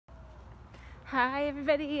Hi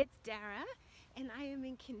everybody, it's Dara and I am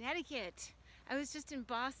in Connecticut. I was just in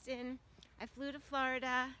Boston. I flew to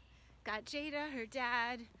Florida, got Jada, her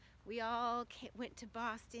dad. We all went to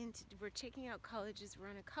Boston. We're checking out colleges. We're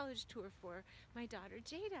on a college tour for my daughter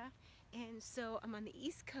Jada. And so I'm on the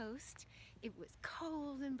East Coast. It was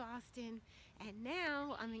cold in Boston and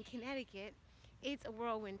now I'm in Connecticut. It's a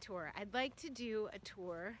whirlwind tour. I'd like to do a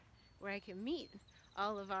tour where I can meet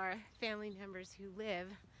all of our family members who live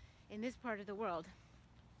in this part of the world.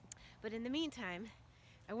 But in the meantime,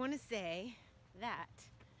 I want to say that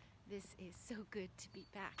this is so good to be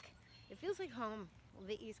back. It feels like home. Well,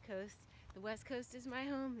 the East Coast, the West Coast is my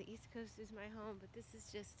home, the East Coast is my home, but this is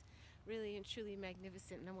just really and truly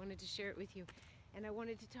magnificent, and I wanted to share it with you. And I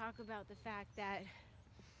wanted to talk about the fact that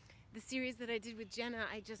the series that I did with Jenna,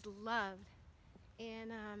 I just loved.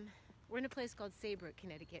 And we're in a place called Saybrook,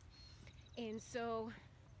 Connecticut. And so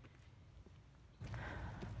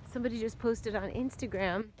somebody just posted on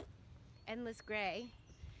Instagram, Endless Gray,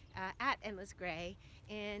 at Endless Gray,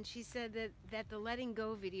 and she said that the letting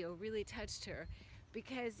go video really touched her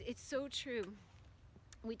because it's so true.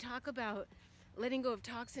 We talk about letting go of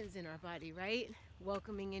toxins in our body, right?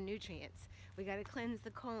 Welcoming in nutrients. We got to cleanse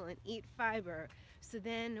the colon, eat fiber, so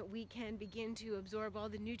then we can begin to absorb all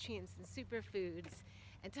the nutrients and superfoods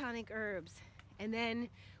and tonic herbs. And then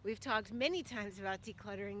we've talked many times about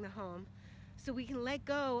decluttering the home, so we can let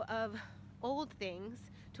go of old things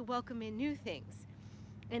to welcome in new things.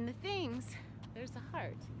 And the things, there's a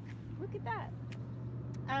heart. Look at that.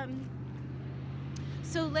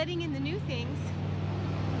 So letting in the new things,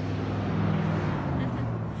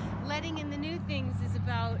 letting in the new things is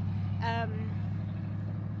about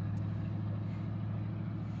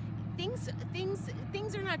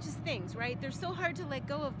things are not just things, right? They're so hard to let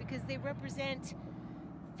go of because they represent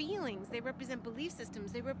feelings, they represent belief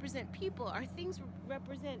systems, they represent people. Our things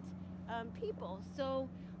represent people. So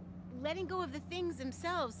letting go of the things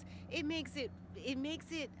themselves, it makes it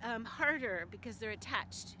harder because they're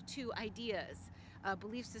attached to ideas,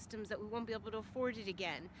 belief systems that we won't be able to afford it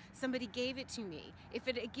again. Somebody gave it to me. If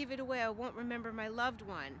I give it away, I won't remember my loved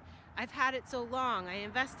one. I've had it so long. I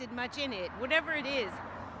invested much in it. Whatever it is.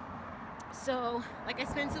 So, like, I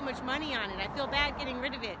spend so much money on it. I feel bad getting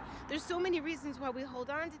rid of it. There's so many reasons why we hold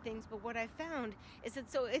on to things, but what I found is that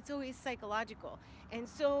it's always psychological. And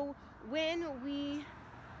so when we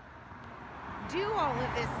do all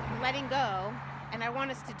of this letting go, and I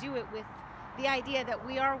want us to do it with the idea that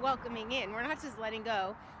we are welcoming in, we're not just letting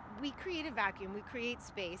go, we create a vacuum, we create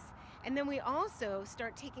space, and then we also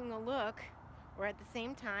start taking a look, or at the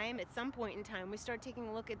same time, at some point in time, we start taking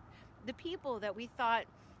a look at the people that we thought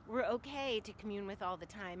were okay to commune with all the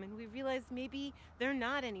time, and we realize maybe they're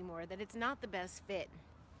not anymore, that it's not the best fit.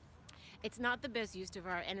 It's not the best use of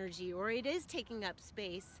our energy, or it is taking up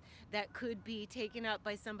space that could be taken up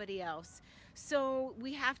by somebody else. So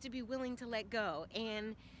we have to be willing to let go,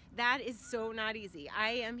 and that is so not easy. I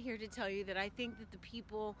am here to tell you that I think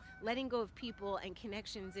that letting go of people and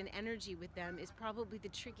connections and energy with them is probably the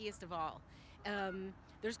trickiest of all.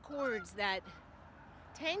 There's cords that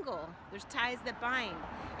tangle, there's ties that bind.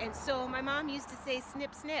 And so my mom used to say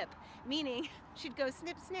snip snip, meaning she'd go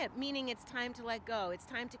snip snip, meaning it's time to let go, it's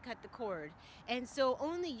time to cut the cord. And so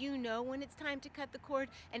only you know when it's time to cut the cord,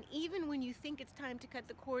 and even when you think it's time to cut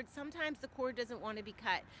the cord, sometimes the cord doesn't want to be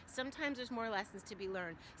cut. Sometimes there's more lessons to be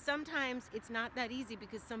learned. Sometimes it's not that easy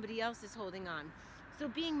because somebody else is holding on. So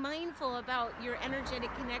being mindful about your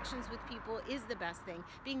energetic connections with people is the best thing.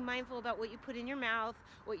 Being mindful about what you put in your mouth,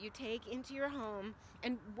 what you take into your home,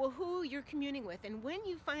 and who you're communing with. And when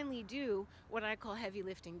you finally do what I call heavy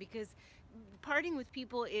lifting, because parting with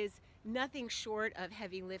people is nothing short of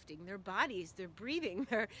heavy lifting. Their bodies, their breathing,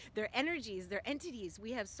 their energies, their entities.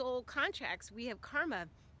 We have soul contracts, we have karma.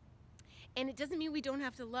 And it doesn't mean we don't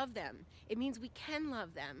have to love them. It means we can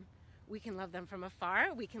love them. We can love them from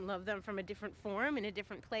afar, we can love them from a different form, in a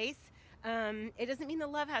different place. It doesn't mean the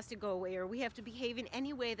love has to go away or we have to behave in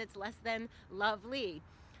any way that's less than lovely.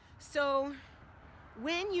 So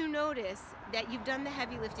when you notice that you've done the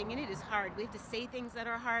heavy lifting, and it is hard, we have to say things that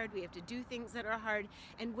are hard, we have to do things that are hard,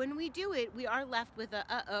 and when we do it, we are left with a,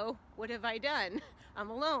 uh-oh, what have I done? I'm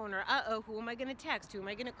alone, or uh-oh, who am I gonna text? Who am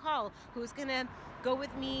I gonna call? Who's gonna go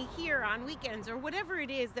with me here on weekends? Or whatever it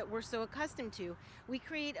is that we're so accustomed to. We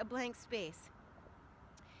create a blank space.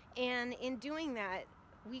 And in doing that,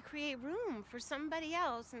 we create room for somebody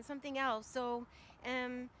else and something else. So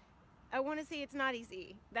I want to say it's not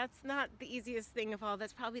easy. That's not the easiest thing of all.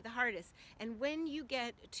 That's probably the hardest. And when you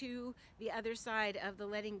get to the other side of the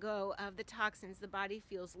letting go of the toxins, the body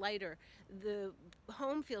feels lighter. The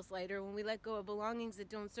home feels lighter when we let go of belongings that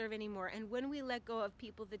don't serve anymore. And when we let go of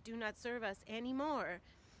people that do not serve us anymore,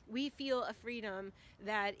 we feel a freedom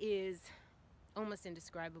that is almost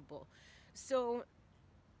indescribable. So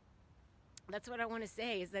that's what I want to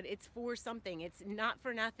say, is that it's for something. It's not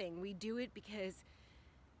for nothing. We do it because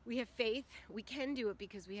we have faith. We can do it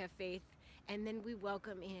because we have faith, and then we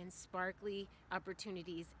welcome in sparkly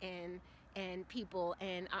opportunities and people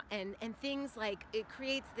and things. Like, it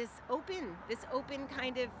creates this open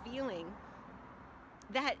kind of feeling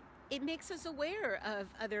that it makes us aware of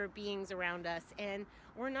other beings around us, and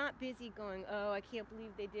we're not busy going, oh, I can't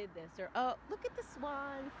believe they did this, or oh, look at the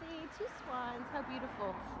swans, see, 2 swans, how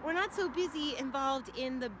beautiful. We're not so busy involved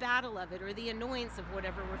in the battle of it, or the annoyance of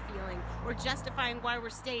whatever we're feeling, or justifying why we're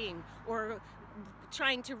staying, or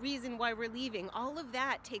trying to reason why we're leaving. All of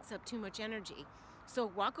that takes up too much energy.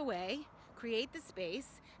 So walk away, create the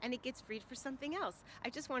space, and it gets freed for something else. I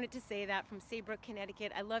just wanted to say that from Saybrook,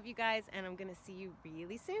 Connecticut. I love you guys, and I'm gonna see you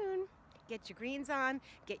really soon. Get your greens on,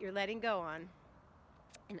 get your letting go on,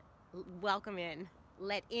 and welcome in,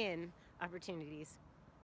 let in opportunities.